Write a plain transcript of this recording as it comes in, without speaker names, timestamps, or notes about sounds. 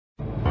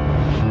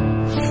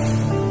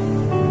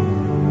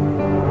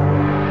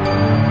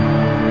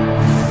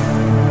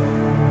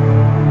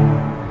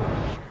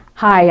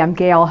Hi, I'm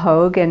Gail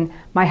Hoag, and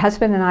my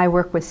husband and I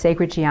work with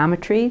Sacred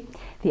Geometry,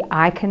 the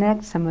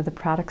iConnect, some of the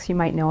products you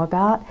might know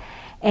about.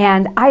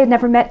 And I had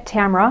never met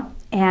Tamra,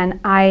 and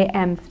I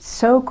am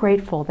so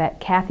grateful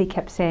that Kathy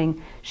kept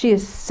saying, she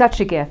is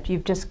such a gift,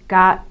 you've just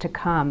got to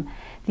come.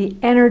 The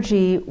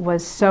energy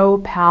was so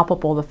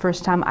palpable the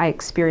first time I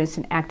experienced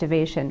an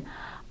activation.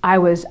 I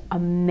was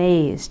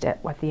amazed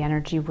at what the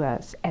energy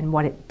was and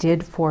what it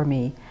did for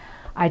me.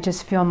 I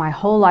just feel my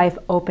whole life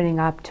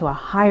opening up to a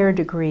higher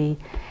degree.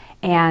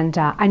 And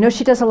I know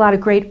she does a lot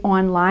of great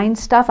online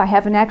stuff. I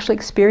haven't actually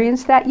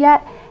experienced that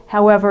yet.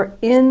 However,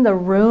 in the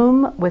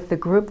room with the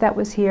group that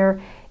was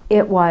here,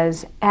 it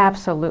was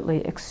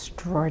absolutely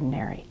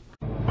extraordinary.